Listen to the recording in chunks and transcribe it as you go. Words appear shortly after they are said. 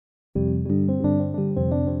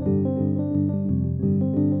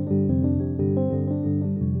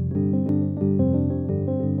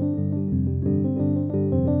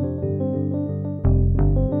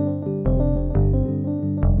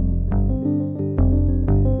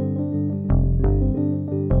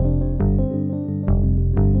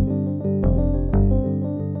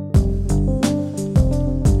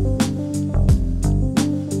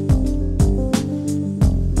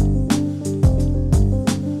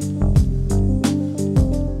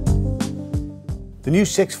The new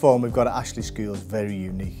sixth form we've got at Ashley School is very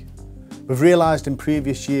unique. We've realised in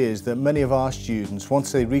previous years that many of our students,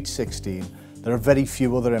 once they reach 16, there are very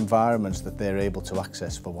few other environments that they're able to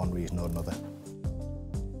access for one reason or another.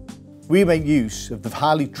 We make use of the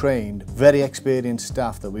highly trained, very experienced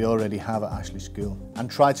staff that we already have at Ashley School and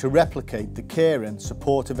try to replicate the caring,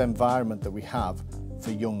 supportive environment that we have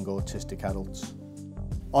for young autistic adults.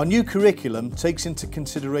 Our new curriculum takes into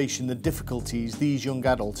consideration the difficulties these young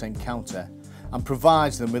adults encounter and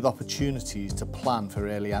provides them with opportunities to plan for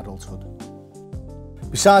early adulthood.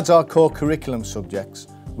 Besides our core curriculum subjects,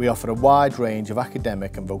 we offer a wide range of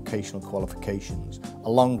academic and vocational qualifications,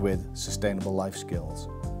 along with sustainable life skills.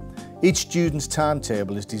 Each student's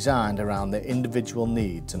timetable is designed around their individual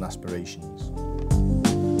needs and aspirations.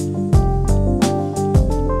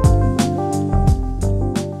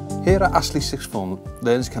 Here at Ashley Sixth Form,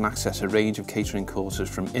 learners can access a range of catering courses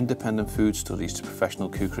from independent food studies to professional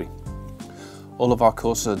cookery. All of our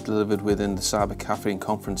courses are delivered within the Cyber Cafe and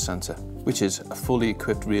Conference Centre, which is a fully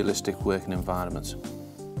equipped, realistic working environment.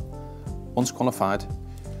 Once qualified,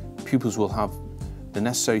 pupils will have the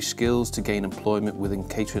necessary skills to gain employment within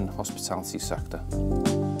catering and hospitality sector.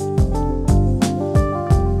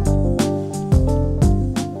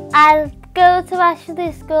 I go to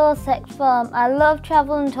Ashley School Sixth Form. I love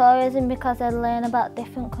travel and tourism because I learn about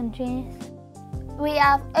different countries. We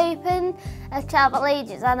have open travel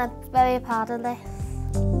agents and I'm very proud of this.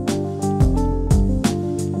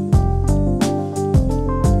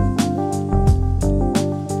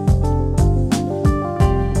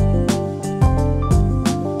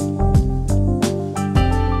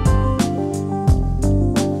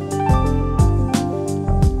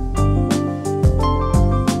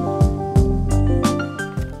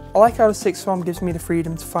 I like how the sixth form gives me the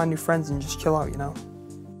freedom to find new friends and just chill out, you know.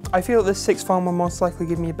 I feel that the sixth form will most likely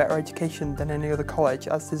give me a better education than any other college,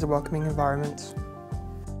 as there's a welcoming environment.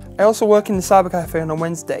 I also work in the Cyber Cafe on a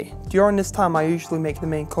Wednesday. During this time I usually make the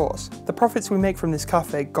main course. The profits we make from this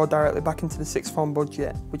cafe go directly back into the sixth form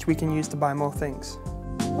budget, which we can use to buy more things.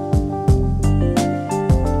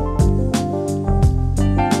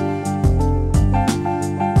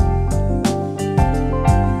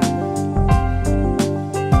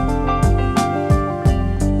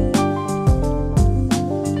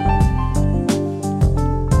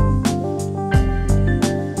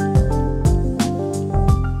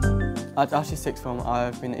 At Ashley Sixth Form, I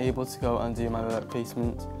have been able to go and do my work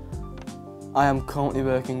placement. I am currently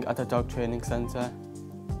working at a dog training centre.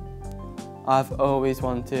 I've always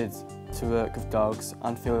wanted to work with dogs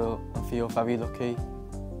and feel very lucky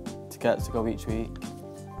to get to go each week.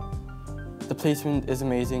 The placement is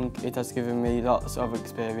amazing. It has given me lots of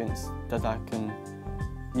experience that I can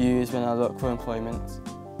use when I look for employment.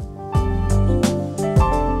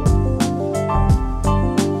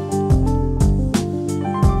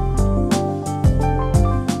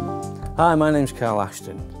 Hi, my name's Carl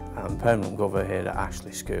Ashton. I'm Permanent Governor here at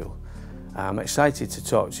Ashley School. I'm excited to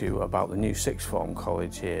talk to you about the new sixth form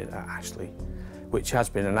college here at Ashley, which has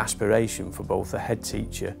been an aspiration for both the head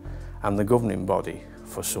teacher and the governing body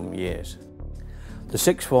for some years. The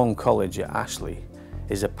sixth form college at Ashley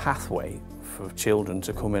is a pathway for children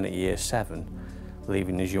to come in at year 7,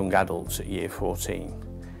 leaving as young adults at year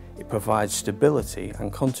 14. It provides stability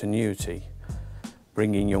and continuity,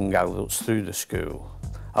 bringing young adults through the school,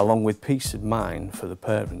 along with peace of mind for the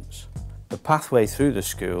parents. The pathway through the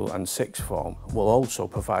school and sixth form will also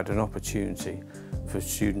provide an opportunity for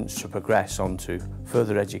students to progress onto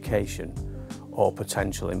further education or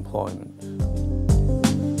potential employment.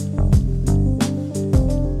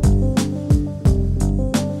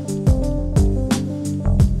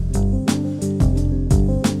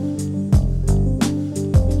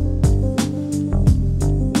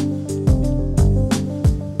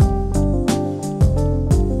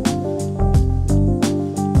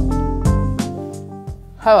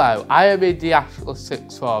 Hello, I am in the Ashley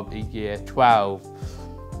Sixth Form in Year 12.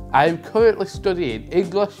 I am currently studying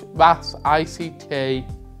English, Maths, ICT,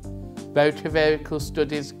 Motor Vehicle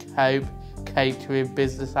Studies, Cope, Catering,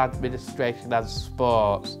 Business Administration and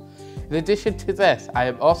Sports. In addition to this, I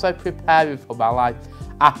am also preparing for my life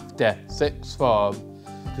after Sixth Form.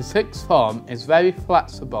 The Sixth Form is very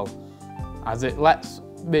flexible as it lets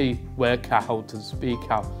me work out and speak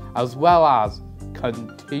out, as well as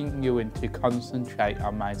continuing to concentrate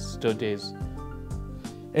on my studies.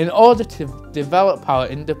 In order to develop our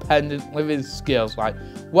independent living skills like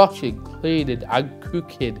washing, cleaning and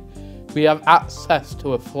cooking, we have access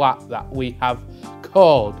to a flat that we have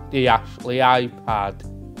called the Ashley iPad.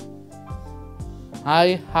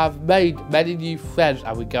 I have made many new friends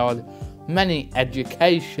and we go on many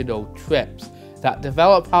educational trips that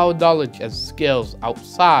develop our knowledge and skills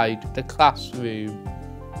outside the classroom.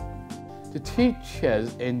 The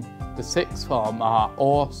teachers in the sixth form are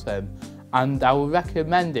awesome, and I would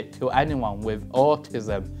recommend it to anyone with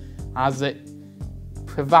autism, as it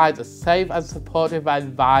provides a safe and supportive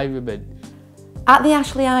environment. At the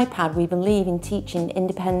Ashley iPad, we believe in teaching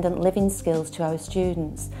independent living skills to our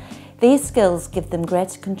students. These skills give them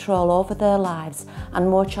greater control over their lives and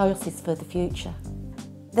more choices for the future.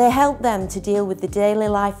 They help them to deal with the daily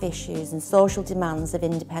life issues and social demands of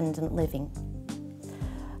independent living.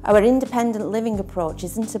 Our independent living approach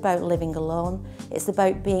isn't about living alone, it's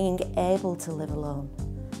about being able to live alone.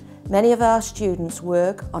 Many of our students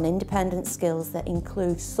work on independent skills that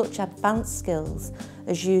include such advanced skills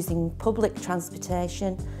as using public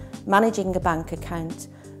transportation, managing a bank account,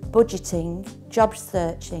 budgeting, job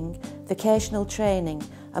searching, vocational training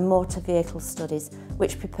and motor vehicle studies,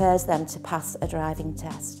 which prepares them to pass a driving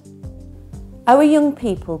test. Our young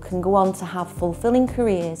people can go on to have fulfilling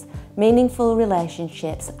careers, meaningful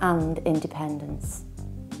relationships and independence.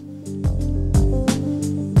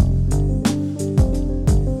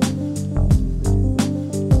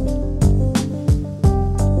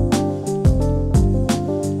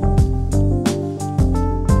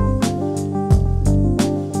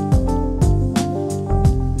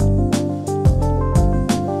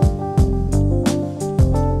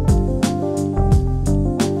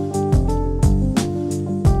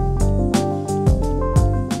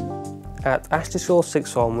 At Ashley School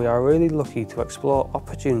Sixth Form, we are really lucky to explore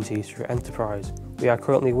opportunities through enterprise. We are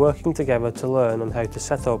currently working together to learn on how to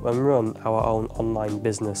set up and run our own online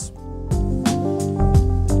business.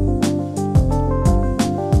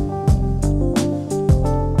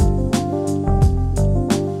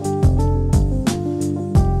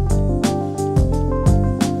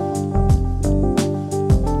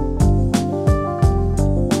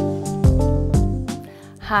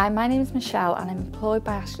 Hi, my name is Michelle and I'm employed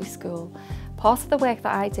by Ashley School. Part of the work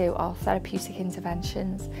that I do are therapeutic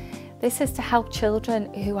interventions. This is to help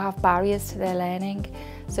children who have barriers to their learning.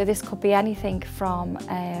 So this could be anything from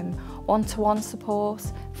one-to-one support,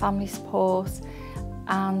 family support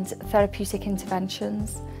and therapeutic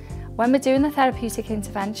interventions. When we're doing the therapeutic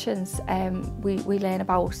interventions, we learn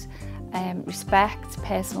about respect,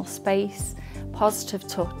 personal space, positive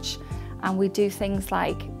touch, and we do things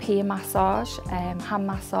like peer massage, hand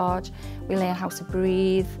massage, we learn how to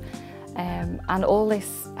breathe, and all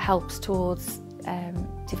this helps towards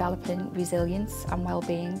developing resilience and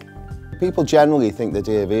well-being. People generally think the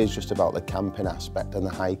DAV is just about the camping aspect and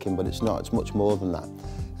the hiking, but it's not, it's much more than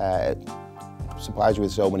that. It supplies you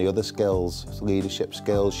with so many other skills, leadership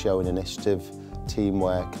skills, showing initiative,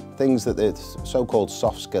 teamwork, things that the so-called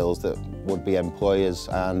soft skills that would-be employers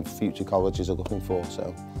and future colleges are looking for.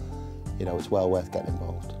 So, you know, it's well worth getting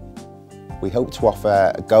involved. We hope to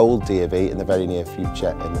offer a gold DAV in the very near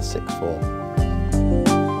future in the sixth form.